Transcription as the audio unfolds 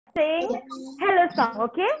sing hello song,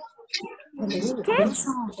 okay? Okay?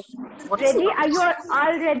 Ready? Are you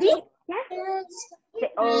all ready? Yes? Say,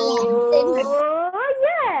 oh,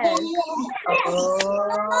 yes.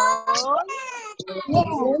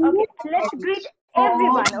 Okay, let's greet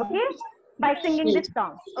everyone, okay? By singing this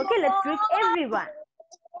song. Okay, let's greet everyone.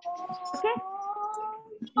 Okay?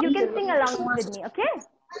 You can sing along with me, okay?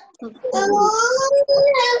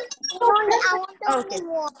 Okay.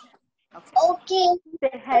 Okay.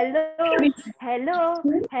 Say hello, hello,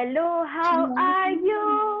 hello, how are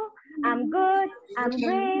you? I'm good, I'm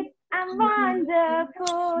great, I'm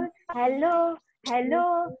wonderful. Hello,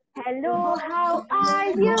 hello, hello, how are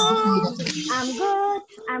you? I'm good,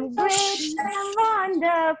 I'm great, I'm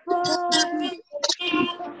wonderful.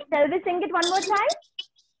 Shall we sing it one more time?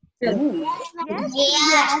 Yes?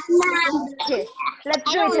 Yes, ma'am. Okay,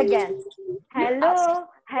 let's do it again. Hello,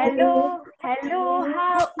 hello, hello,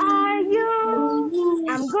 how are you?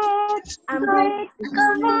 I'm good, I'm great,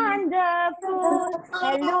 I'm wonderful.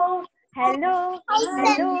 Hello, hello,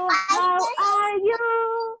 hello, how are you?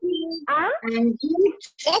 I'm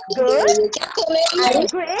good, I'm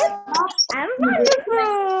great, I'm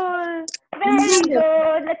wonderful. Very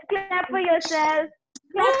good. Let's clap for yourself.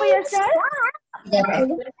 Clap for yourself.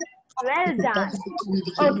 Well done.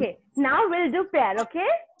 Okay, now we'll do prayer, okay?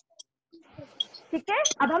 ठीक है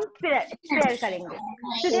अब हम prayer करेंगे.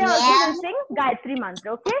 Today also we'll sing Gayatri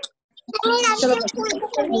mantra, okay?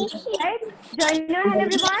 Right? Join your hand,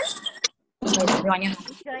 everyone.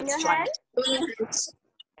 Join your hand.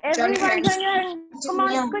 Everyone join your hand. Come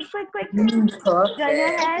on, quick. Join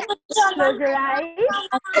your hand. Close your eyes.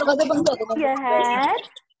 Your head.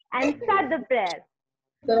 And start the prayer.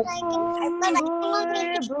 Om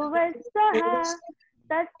Bhur Swaha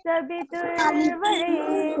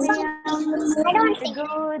Tatsaviturvarenyam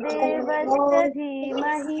Bhargo Devasya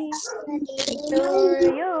Dhimahi Dhyo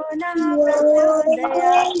Yo Na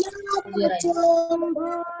Prachodayat. Om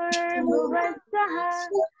Bhur Swaha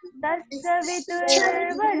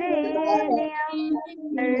Tatsaviturvarenyam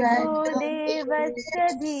Bhargo Devasya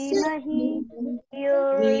Dhimahi Dhyo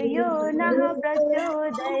Yo Na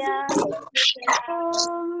Prachodayat.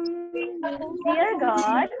 Dear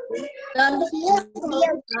God,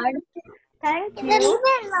 thank you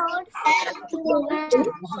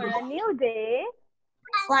for a new day.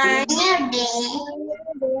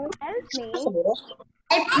 Help me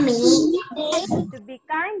to be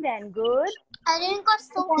kind and good.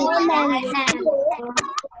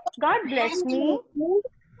 God bless me,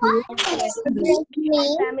 my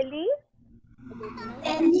family,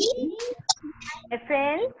 my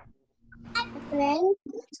friends, my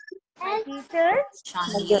teachers,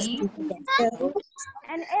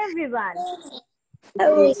 and everyone.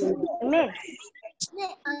 Amen.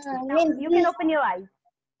 Now you can open your eyes.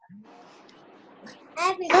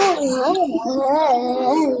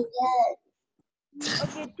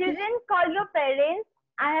 Okay, children, call your parents.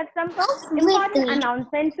 I have some important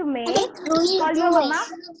announcement to make. Call your mama.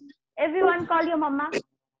 Everyone call your mama.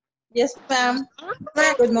 Yes, ma'am.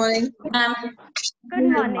 Good morning. Good morning.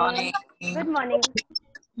 Good morning.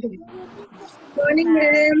 Morning,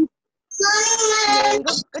 ma'am.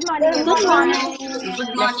 Good morning, everyone. Good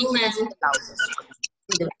morning, ma'am.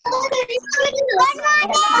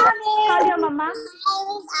 Call your mama.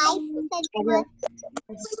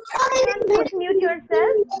 Please mute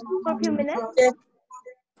yourself for a few minutes. Yes.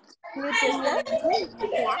 Mute yourself.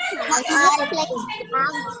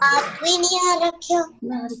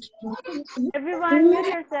 Everyone, mute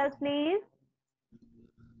yourself, please.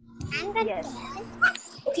 Yes.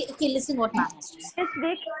 Okay, listen what ma'am has to say. This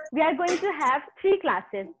week, we are going to have 3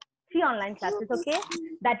 classes, 3 online classes, okay?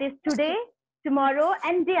 That is today, tomorrow,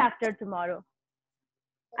 and day after tomorrow.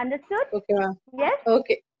 Understood? Okay, ma'am. Yes?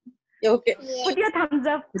 Okay. Okay. Put your thumbs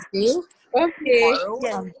up. Today, Okay. tomorrow,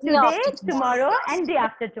 Yes. and day Today, after tomorrow, and day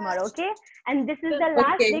after tomorrow, okay? And this is the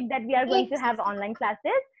last Okay. week that we are going to have online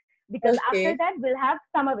classes because Okay. after that, we'll have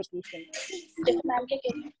summer vacation.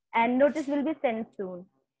 And notice will be sent soon.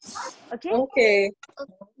 Okay? Okay.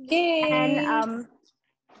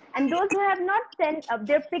 And those who have not sent up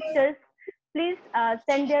their pictures, please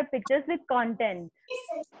send their pictures with content.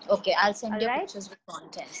 Okay, I'll send you Alright? pictures with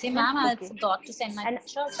content. See, ma'am, I Okay. forgot to send my And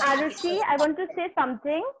pictures. Arushi, I want to say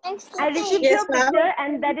something. I received Yes, your ma'am. picture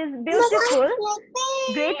and that is beautiful,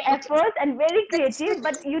 great effort and very creative,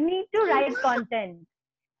 but you need to write content.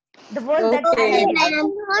 The words that I have given.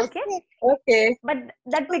 Okay? Okay. But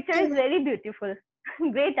that picture is very beautiful.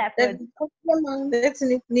 Great effort. That's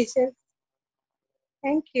Nisha.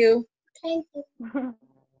 Thank you.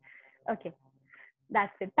 Okay.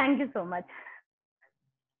 That's it. Thank you so much.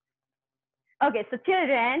 Okay, so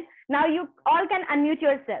children, now you all can unmute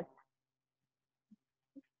yourself.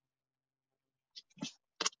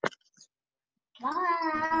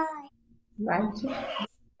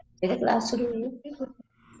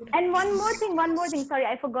 And one more thing. Sorry,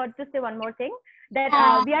 I forgot to say one more thing. That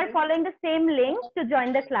we are following the same link to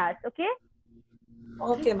join the class. Okay?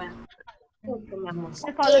 Okay, ma'am.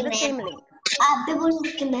 To follow the same link.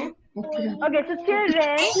 Okay, so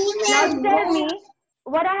children, now tell me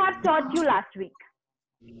what I have taught you last week.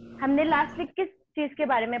 हमने last week किस चीज के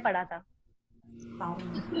बारे में पढ़ा था?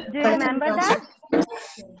 Do you remember that?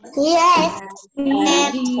 Yes.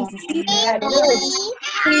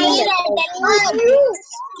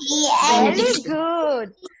 Very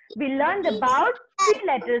good. We learned about 3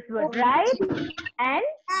 letters word, right? And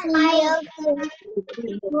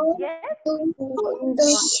yes,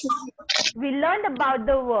 we learned about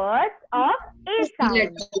the words of A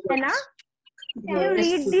sound. है ना? Can you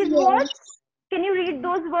read these words? Can you read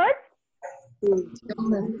those words? No,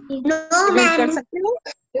 ma'am.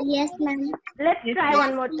 Yes, ma'am. Let's try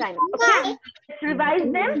one more time. Okay? Let's revise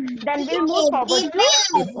them. Then we'll move forward to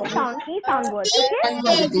E sound words. Okay?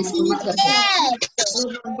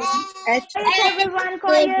 Quiet, everyone.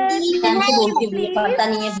 Quiet. Please.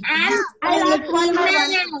 I'll ask one by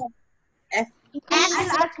one.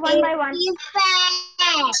 I'll ask one by one.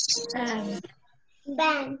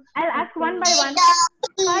 I'll ask one by one.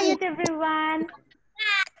 Quiet, everyone.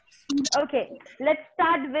 Okay, let's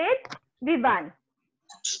start with Vivan.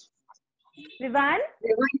 Vivan?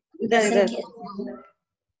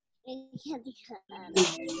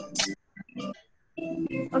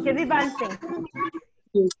 Okay, Vivan sing.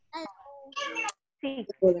 See,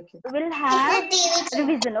 we'll have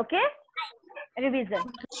revision, okay? Revision.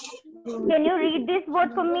 Can you read this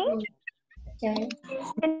word for me? Can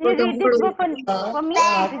you read this word for me,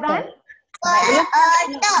 Vivan?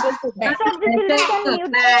 Most of the children can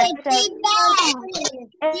mute themselves.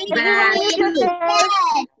 Everyone mute yourself.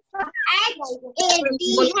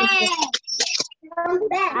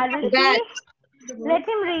 Arushi, let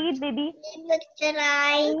him read, baby.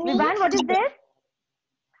 Vivan, what is this?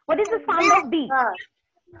 What is the sound of B?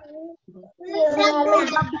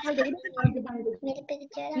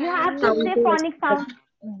 You have to say phonic sound.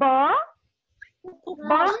 B,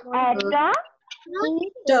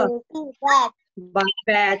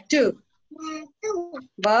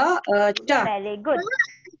 eta. Very good.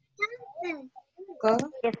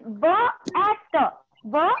 Yes, B, eta.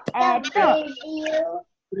 B, eta.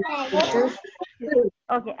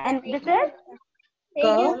 Okay, and this is?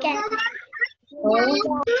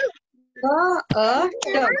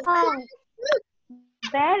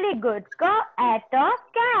 Very good. Go at a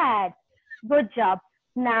cat. Good job.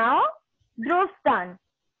 Now, Dhruv's turn.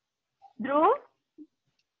 Dhruv,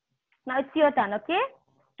 now it's your turn, okay?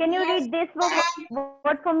 Can you read this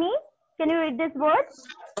word for me? Can you read this word?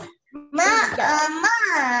 Ma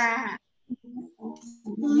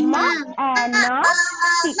and na.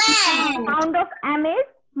 Sound of M is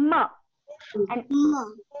ma. And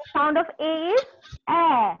sound of A is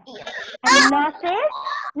a. And na says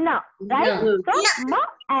no, right? So ma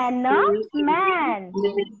and na, man.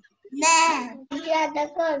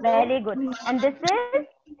 Very good. And this is?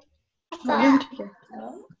 No,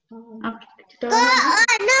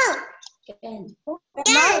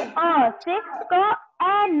 six ko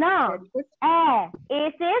and no. A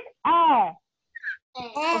says a.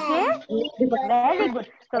 Okay? Very good.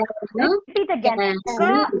 So repeat again.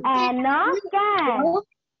 Ko and no can.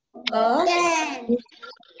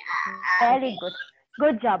 Very good.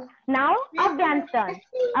 Good job. Now Avyan's turn.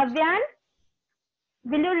 Avyan,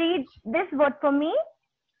 will you read this word for me?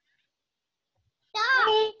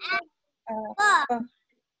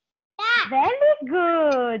 Very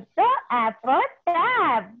good. The apple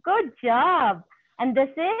tap. Good job. And this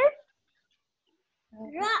is?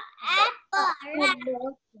 Well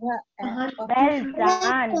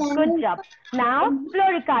done. Good job. Now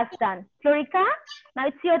Florica's turn. Florica, now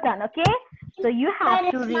it's your turn, okay? So you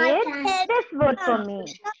have to read this word for me.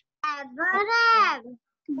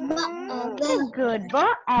 Good.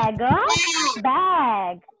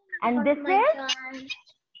 Bag. And this is?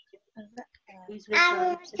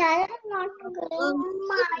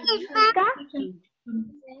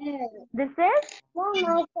 This is?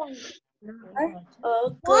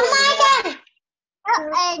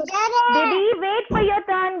 Baby, wait for your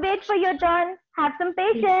turn. Wait for your turn. Have some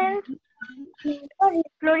patience.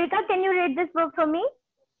 Florica, can you read this word for me?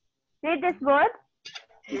 Read this word.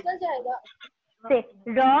 Say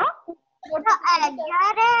raw.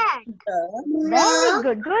 Very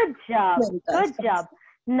good. Good job. Good job.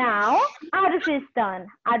 Now Arushi's turn.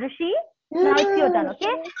 Arushi, Now it's your turn,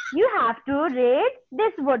 okay? You have to read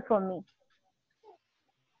this word for me.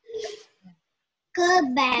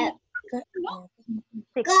 Kebab.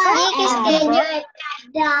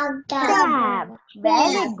 Crab.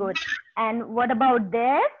 Very good. And what about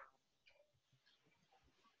this?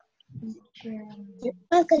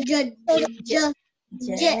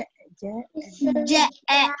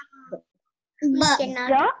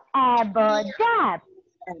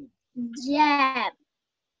 Jab.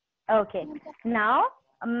 Okay. Now,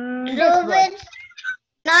 this Roof word. is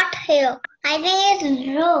not here. I think it's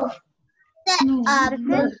roof. This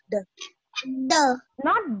is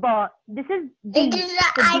not b. This is d. It is.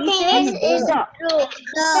 So I d think says it's the.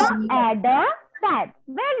 roof. Adder, that.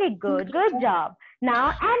 Very good. Good job.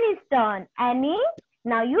 Now Annie's turn. Annie,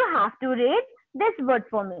 now you have to read this word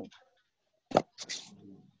for me.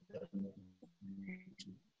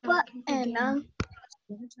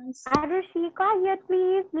 Arushika, here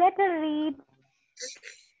please. Let her read.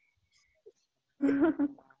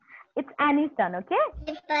 It's Annie's turn, okay?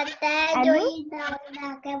 Annie?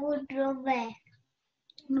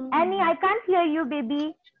 Annie, I can't hear you,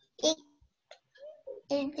 baby.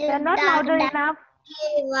 You're not louder enough.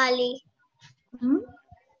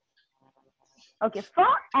 Okay, for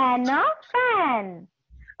Anna, fan.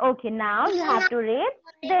 Okay, now you have to read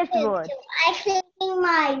this word. I think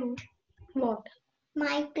mine. What?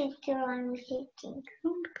 My picture I'm sitting.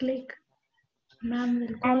 Don't click. Ma'am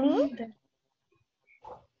will call Annie? me that.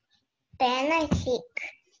 Then I click.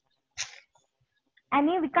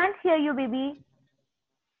 Annie, we can't hear you, baby.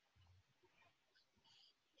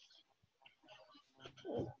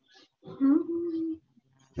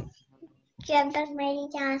 जब तक मेरी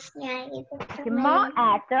chance नहीं आएगी तब तक Okay, more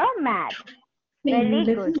at a mat. Very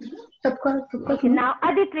good. Okay, now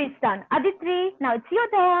Aditri's turn. Aditri, now it's your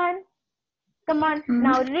turn. Come on,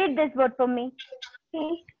 now read this word for me.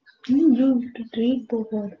 You read the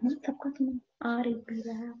word. सबका सुनो.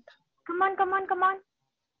 Come on, come on, come on.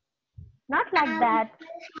 Not like that.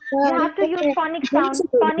 You have to use phonic sound.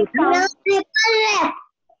 Phonic sound.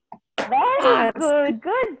 Very good.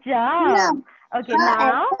 Good job. Okay,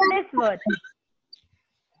 now this word.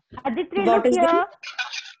 Aditri, look here.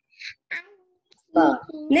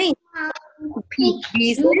 नहीं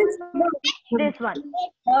this This one.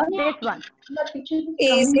 This one.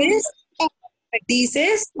 this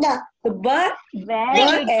is but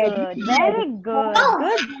Very good. Very good.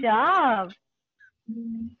 Good job.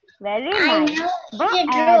 Very nice. But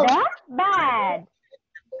bad.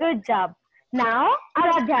 Good job. Now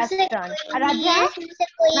Aradhya's turn. Aradhya,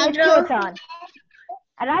 now it's your turn.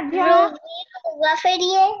 Aradhya. फिर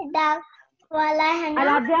ये डाक वाला है ना.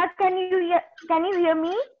 Aradhya, can you hear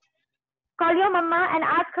me? Call your mama and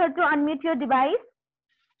ask her to unmute your device.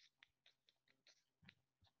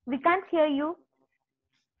 We can't hear you.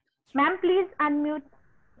 Ma'am, please unmute.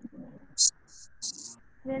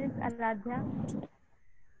 Where is Aradhya?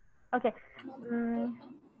 Okay.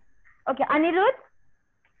 Okay, Anirudh.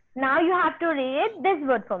 Now you have to read this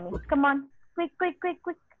word for me. Come on. Quick, quick, quick,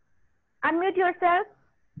 quick. Unmute yourself.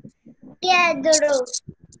 Yeah, Duru.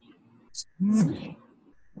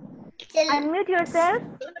 Unmute yourself.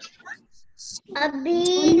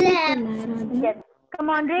 Abhi Yes. Come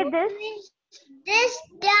on, read this. This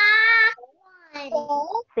dark one.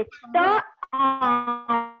 Sister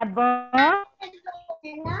Aber.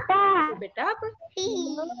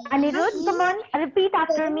 Anirudh, come on. Repeat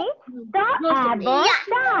after me. The Aber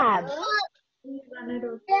tab.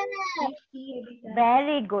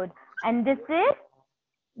 Very good. And this is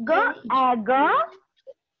go agar.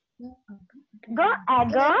 Go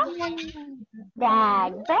agar.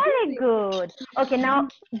 Dag. Very good. Okay, now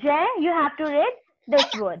Jay, you have to read this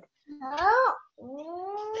word.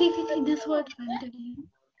 This word.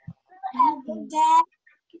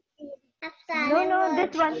 No,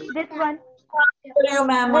 this one. This one. You,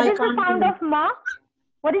 ma'am. What is the sound of ma?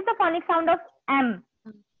 What is the phonic sound of M?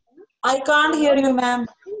 I can't hear you, ma'am.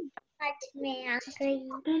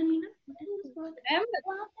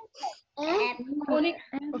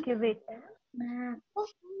 Okay, wait.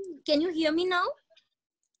 Can you hear me now?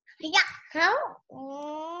 Yeah. How?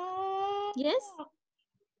 Yes.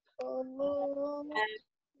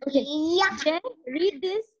 Okay. Yeah. Jay, read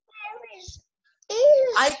this.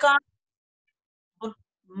 I can't.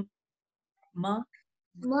 Ma.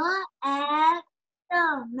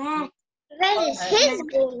 Where is his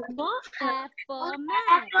goal? For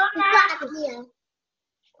mat.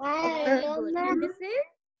 And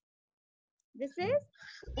this is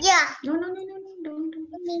Yeah. No. Don't.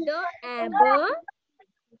 the aber.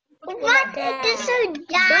 What? It is so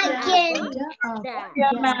giant.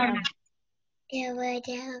 Yeah, ma'am. Okay.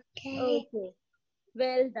 Okay.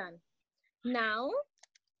 Well done. Now,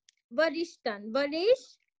 Varish turn.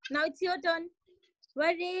 Varish, now it's your turn.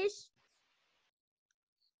 Varish,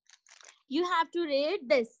 you have to read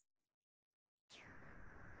this.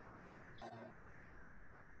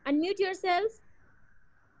 Unmute yourself.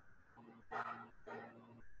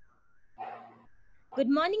 Good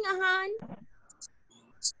morning, Ahan.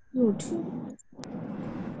 Good.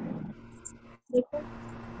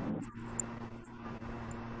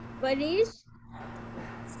 Varish.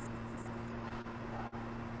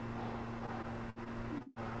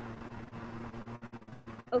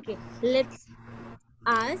 Okay, let's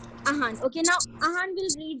ask Ahan. Okay, now Ahan will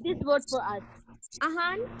read this word for us.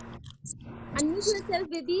 Ahan, unmute yourself,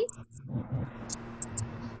 baby.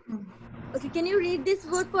 Okay, can you read this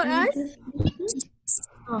word for us?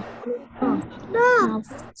 No.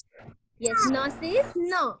 Yes, no says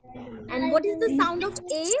no. And what is the sound of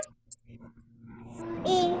A?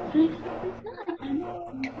 A.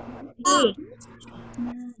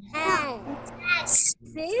 A.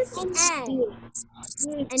 Says A.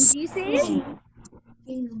 And G says?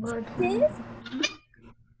 Says?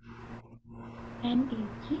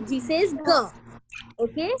 G says G.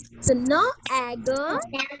 Okay, so no, A, G.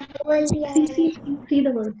 See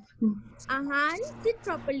the words. Ahan, sit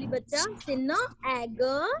properly, bacha. Say no, A, G.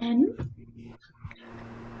 And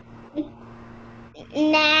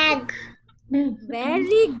Nag.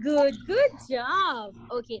 Very good. Good job.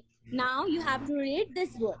 Okay, now you have to read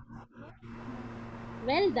this word.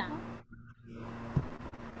 Well done.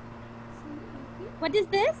 What is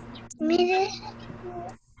this?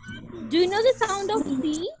 Do you know the sound of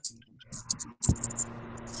C?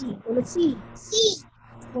 C. C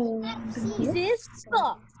says K.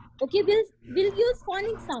 Okay, we'll use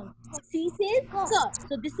phonic sound. C says K.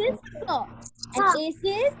 So this is K. And A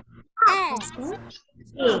says A.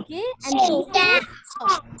 Okay, and B says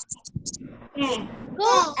K.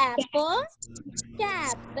 Go apple,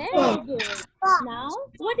 cap. Very good. Now,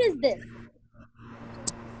 what is this?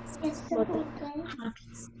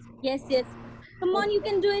 Yes, yes. Come on, you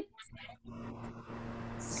can do it.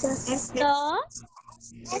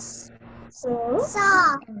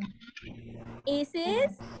 A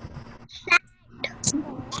says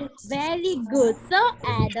very good. So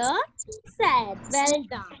add a sad. Well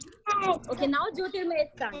done. Okay, now Jyotirmay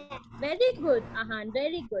is done. Very good, Ahan.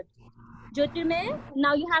 Very good. Jyotirmay,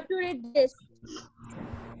 now you have to read this.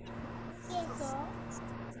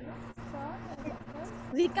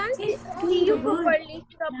 We can't see you properly.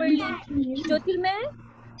 Jyotirmay,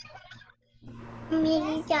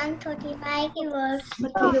 मेरी जान छोटी भाई की word Say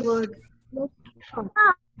the word.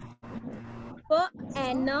 for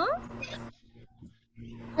Anna.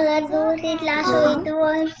 अगर दूसरी class हुई तो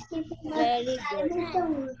Very good.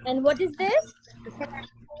 And what is this?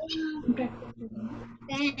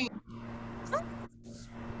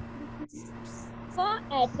 For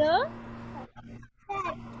Atta.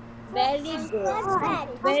 Very good.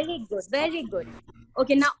 Very good. Very good.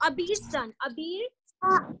 Okay, now Abir's turn. Abir,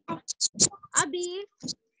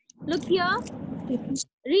 look here.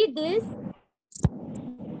 Read this.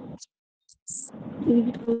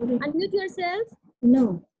 Unmute yourself.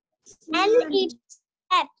 No.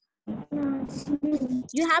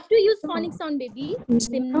 You have to use phonic sound, baby.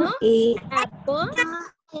 Simna, A. apple,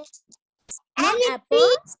 no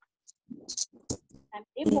apple.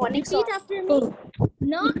 Repeat after me.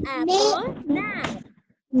 No apple, nap.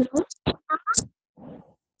 No.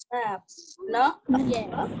 No. Yes.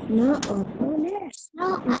 No.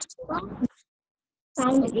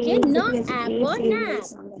 Okay, no apple, nap.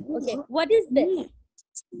 Okay, what is this?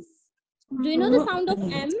 Do you know the sound of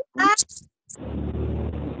M?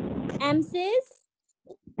 M says?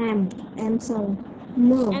 M sound.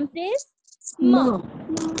 No. M says? Ma.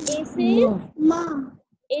 A says? No.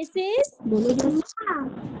 A says?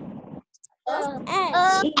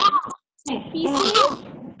 S. P says?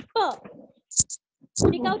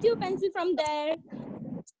 P. Take out your pencil from there.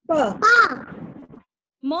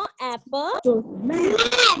 More apple.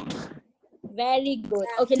 Very good.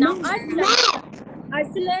 Okay, now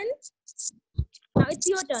Arsalan. Now it's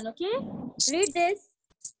your turn, okay? Read this.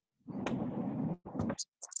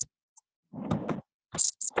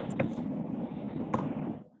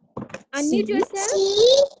 Unmute yourself.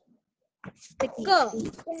 The K.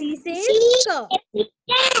 C says K.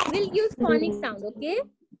 We'll use phonic sound, okay?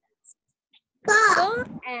 K,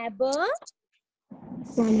 apple.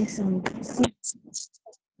 Phonic sound. K,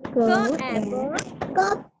 apple.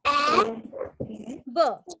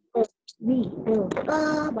 B.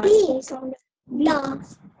 B.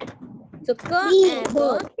 So K,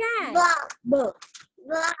 apple, cat.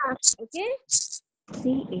 Okay? C.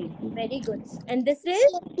 Very good. And this is?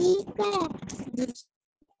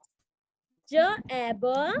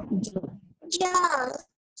 aber, Jab.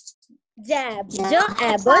 jab.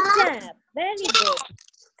 Aber, jab. Very good.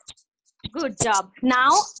 Good job.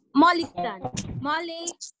 Now, Molly's turn. Molly,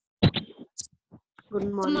 Good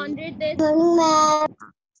come on, morning. read this. Good man.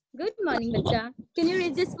 Good morning, bacha. Can you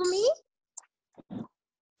read this for me?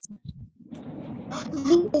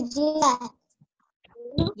 Jab.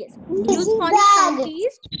 Yes. Use phonic sound,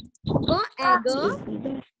 please. Aga.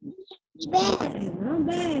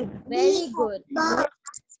 Very good.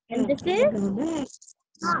 And this is?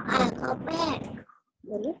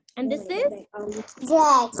 And this is?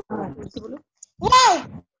 Jack. Yes.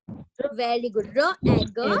 Very good.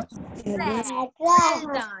 Aga. Well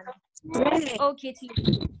done. Okay, team.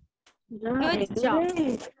 Good job.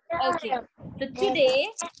 Okay. So today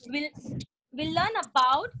we'll learn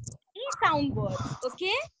about E sound words.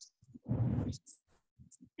 Okay?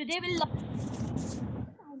 Today we'll learn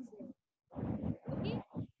sound words. Okay?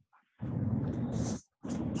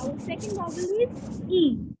 Our second vowel is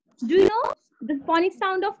E. Do you know the phonic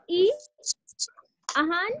sound of E?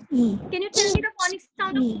 Ahan, can you tell me the phonic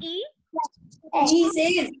sound of E? He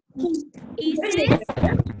says. E says?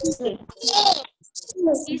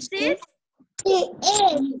 E says?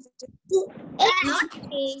 Not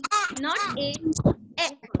A. Not A. E.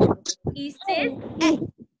 E says E.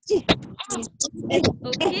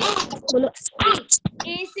 Okay? A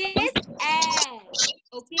says A.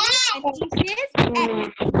 Okay? And E says E.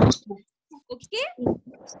 Okay?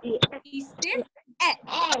 E says E.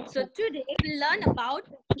 So today we'll learn about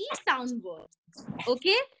E sound words.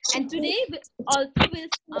 Okay? And today we also will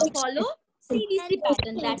follow CDC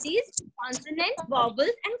pattern, that is consonant, vowels,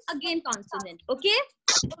 and again consonant. Okay?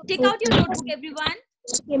 Take out your notebook, everyone.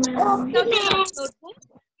 Take out your notebook.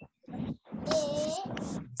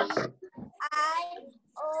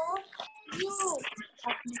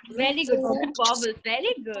 Very good. Vowels.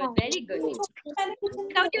 Very good. Very good.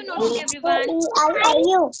 Take out your notebook, everyone.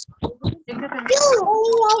 It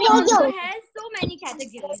also has so many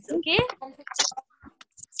categories. Okay?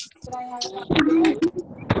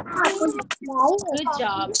 Good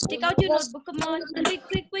job. Take out your notebook. Come on. Quick,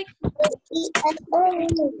 quick, quick.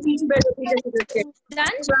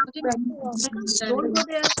 Done? Don't go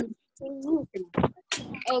there.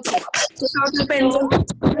 Okay. Take out your pencil.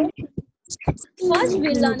 First,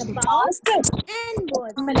 we'll learn about N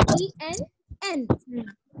words. E-N-N.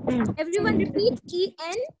 Everyone repeat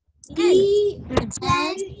E-N-N.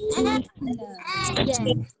 Yes.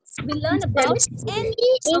 We learn about N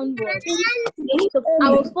sound words. So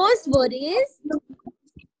our first word is,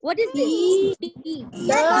 what is this? E.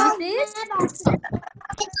 This is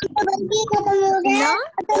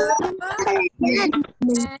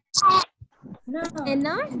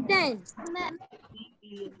na, den.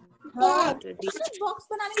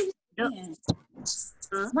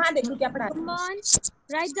 Come on,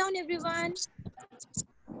 write down, everyone.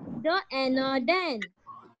 The and den.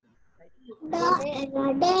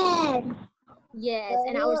 Yes,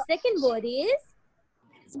 and our second word is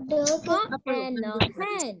her and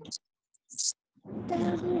hen.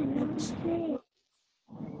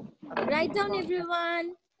 Write down,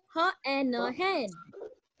 everyone. Her and hen.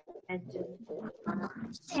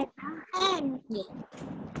 Yes.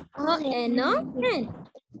 Her and hen.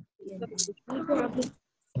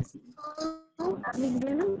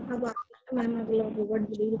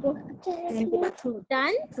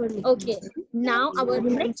 Done? Okay. Now our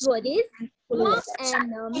next word is her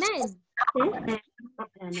and man. Her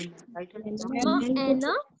and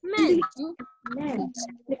man.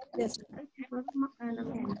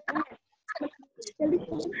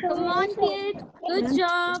 Come on, kids. Good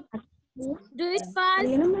job. Do it fast.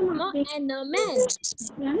 Her and man.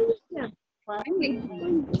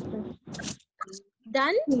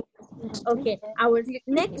 Done? Okay. Our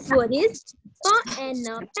next word is her and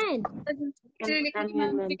pen.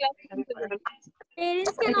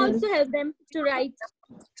 Parents can also help them to write.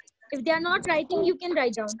 If they are not writing, you can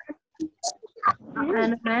write down.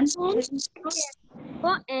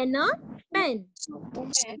 For and pen.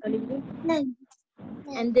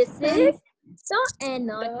 And this is so and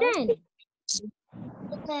ten.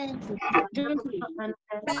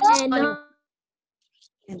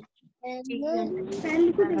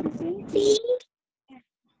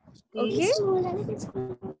 Okay.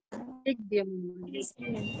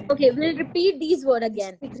 Okay, we'll repeat these words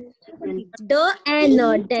again. The and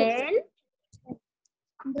den.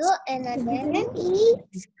 The and a den.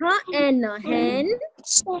 Ha and hen.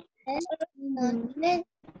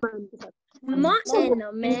 Ma and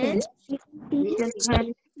a man.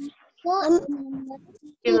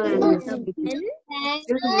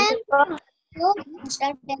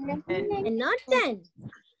 And not ten.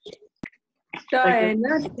 Okay,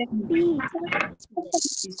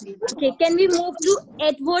 can we move to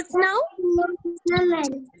Edwards now?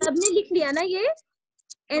 सबने लिख लिया ना ये?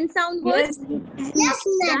 End sound words? Yes,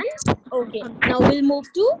 ma'am. Done? Okay, now we'll move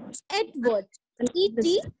to Edwards.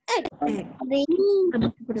 E-T, Ed.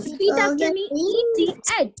 Repeat after me. E-T,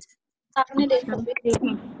 Ed.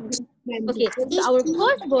 Okay, so our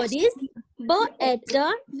first word is B at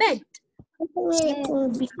the bed. B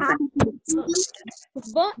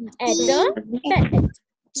at the bed.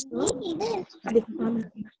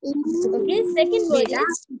 Okay, second word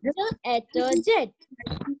is J at the jet.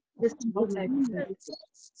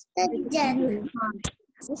 Yes.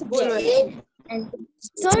 And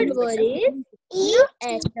third word is N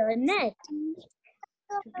at the net.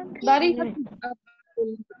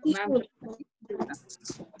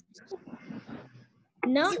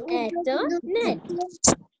 N at the net.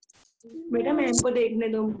 बेटा ma'am को देखने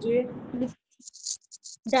दो मुझे.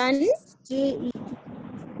 Done. J-E.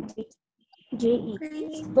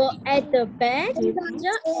 Go at the bed, J at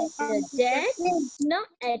the jet, N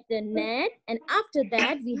at the net, and after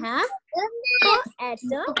that we have Go at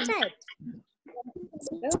the bed.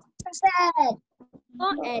 Go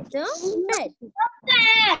at the bed.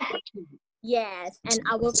 Yes, and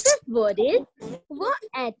our fifth word is Go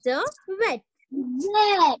at the wet.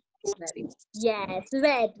 Yes,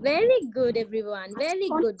 wet. Very good, everyone. Very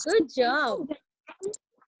good. Good job.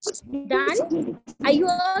 Done? Are you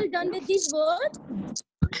all done with these words?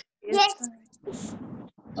 Yes.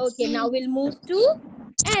 Okay, now we'll move to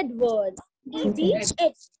Edwards. E-D-H.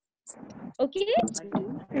 Okay?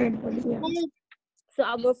 So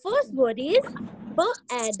our first word is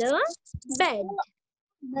at the bed.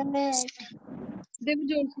 Bed.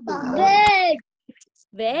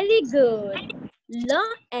 Very good.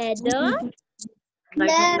 At the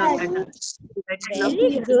very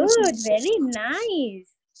good. Very nice.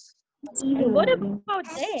 And what about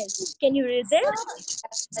this? Can you read this?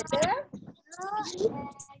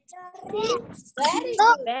 Very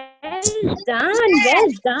good. Well done. Well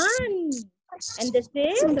done. And this is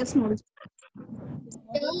bed.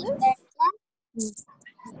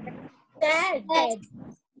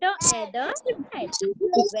 At the bed. Very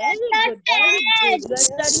good. Very good. You are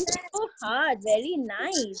studying so hard. Very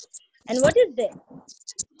nice. And what is this?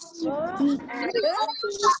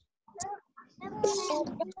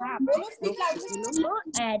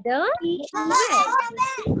 At the bed.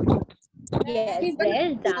 Yes,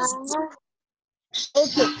 well done.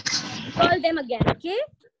 Okay, call them again, okay?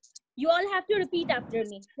 You all have to repeat after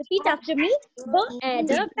me. Repeat after me. Go at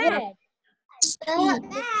the bed.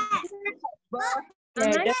 And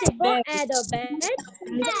I say go at the bed.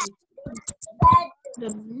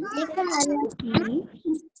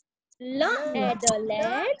 Lo at the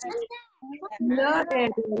led.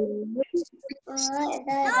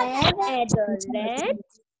 At the led.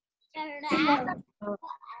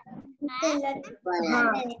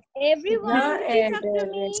 Everyone repeat after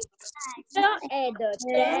me. So at the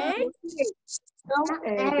tent.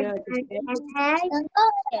 Yes,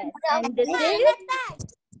 and this is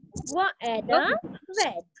what at the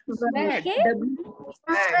bed. Okay.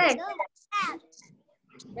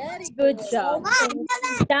 Very good job.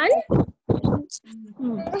 Done?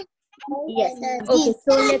 Yes. Okay,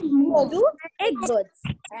 so let's move to Edwards.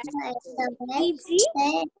 E-G,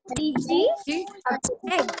 egg.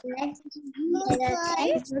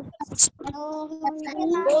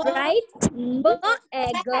 Right?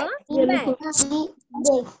 Egg, bag.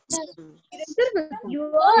 You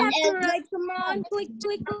all have to write. Come on, quick.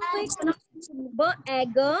 Egg, bag.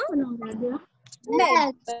 Egg,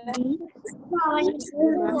 bag.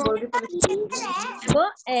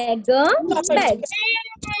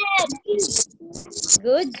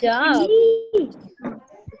 Good job.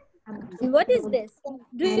 And what is this?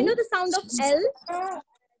 Do you know the sound of L?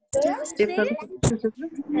 L says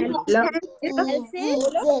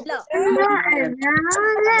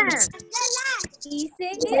E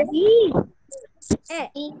says E.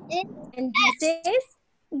 And G says G.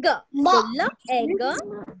 So L, egg,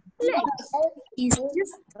 leg.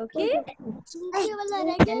 Okay.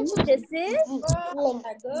 And this is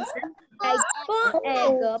egg, bag.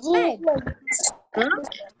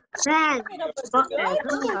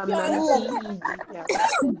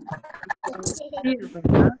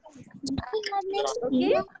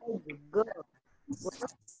 Okay.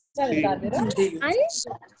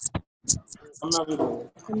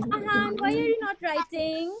 Ahan, why are you not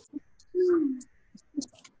writing?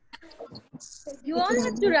 You all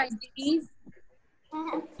have to write these.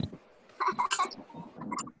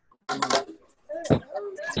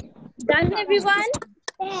 Done, everyone?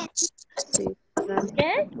 Yes?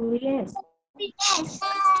 Yes.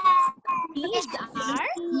 E these are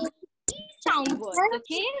sound words,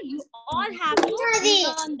 okay? You all have to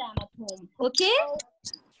learn them at home, okay?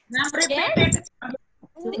 Yes?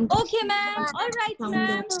 Okay, ma'am. All right,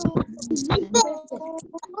 ma'am.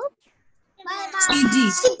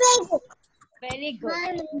 Very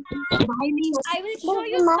good. I will show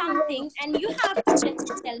you something and you have to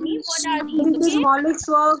tell me what are these, okay?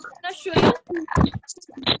 Now show you.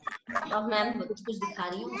 अब ma'am कुछ दिखा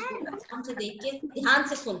रही हूँ उसको ध्यान से देख के ध्यान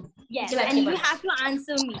से सुन Yes, and you have to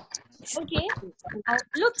answer me. Okay. Now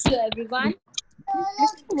look here, everyone.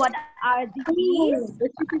 What are these?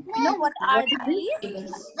 You know what are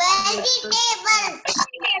these? Vegetable.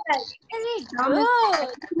 Very good.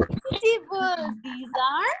 Vegetables.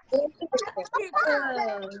 These are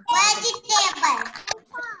vegetables. Vegetable.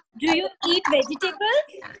 Do you eat vegetables?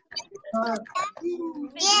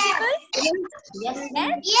 Vegetables? Yes,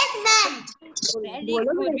 Yes. Yes, ma'am. Very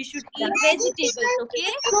good. We should eat vegetables. Okay.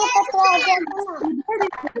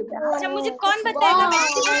 अच्छा मुझे कौन बताएगा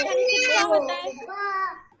vegetables खाने से क्या होता है?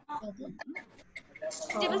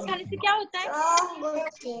 Vegetables खाने से क्या होता है?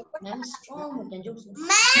 मैम स्ट्रॉन्ग होते हैं जो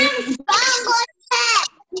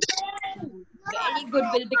Very good.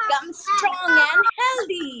 Will become strong and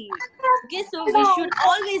healthy. Okay, so we should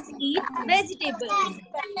always eat vegetables.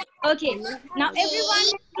 Okay, now everyone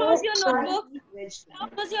close your notebook.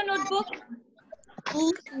 Close your notebook.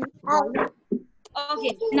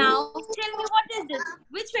 Okay, now tell me what is this?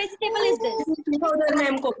 Which vegetable is this?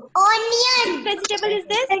 Onion. Which vegetable is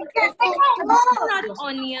this? This is not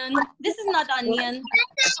onion. This is not onion.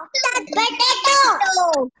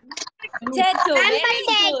 Potato. Potato. Very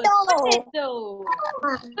good. Potato.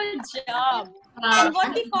 Good job. And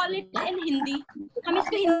what we call it in Hindi? हम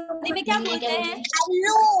इसको हिंदी में क्या बोलते हैं?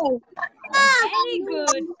 Aloo. Very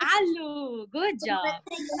good. Aloo. Good job.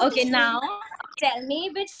 Okay, now tell me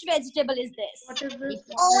which vegetable is this?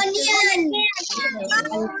 Onion.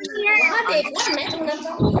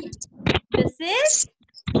 This is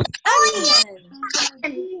onion.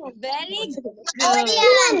 Very good.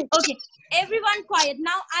 Okay, everyone quiet.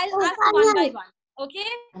 Now I'll ask one by one.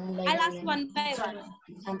 Okay? I'll ask one by one.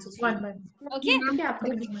 Okay?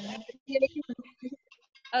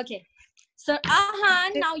 Okay. So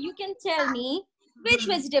Ahan, now you can tell me which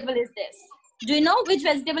vegetable is this? Do you know which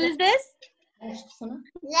vegetable is this? Lemon.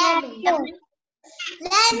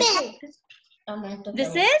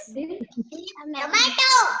 This is?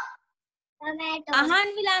 Tomato. Ahan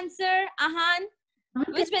will answer. Ahan,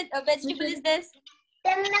 which vegetable is this?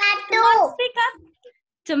 Come Tomato. on, speak up.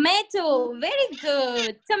 Tomato. Very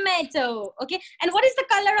good. Tomato. Okay. And what is the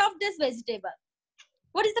color of this vegetable?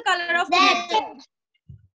 What is the color of tomato?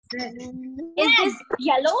 Is this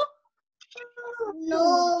yellow?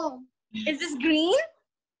 No. Is this green?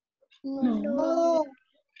 No.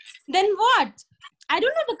 Then what? I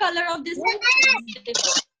don't know the color of this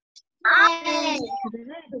vegetable.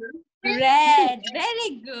 Red. Very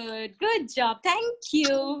good. Good job. Thank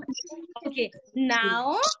you. Okay.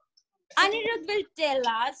 Now, Anirudh will tell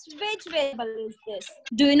us which vegetable is this.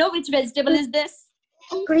 Do you know which vegetable is this?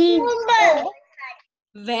 Green.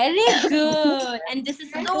 Very good. And this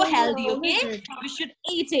is so healthy, okay? We should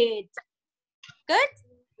eat it. Good?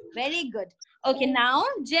 Very good. Okay, now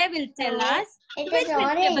Jay will tell us which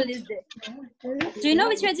vegetable is this. Do you know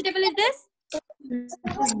which vegetable is this? This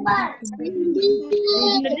is not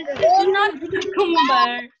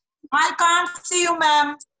cucumber. I can't see you,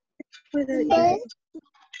 ma'am.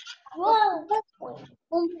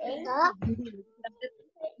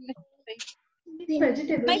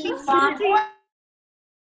 Maybe